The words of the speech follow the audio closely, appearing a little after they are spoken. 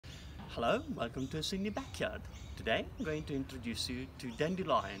Hello, welcome to Sydney Backyard. Today I'm going to introduce you to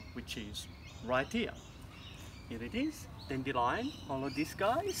dandelion, which is right here. Here it is, dandelion. All of these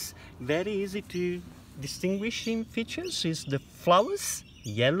guys, very easy to distinguish in features is the flowers,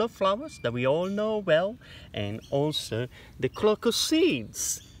 yellow flowers that we all know well, and also the crocus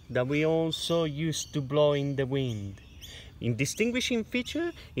seeds that we also used to blow in the wind. In distinguishing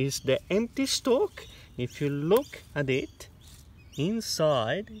feature is the empty stalk. If you look at it,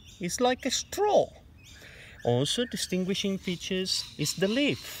 inside is like a straw. Also distinguishing features is the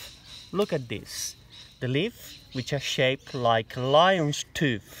leaf. Look at this. The leaf which are shaped like a lion's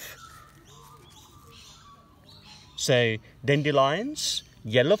tooth. So dandelions,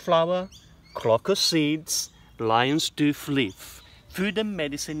 yellow flower, crocus seeds, lion's tooth leaf. Food and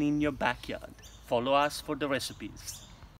medicine in your backyard. Follow us for the recipes.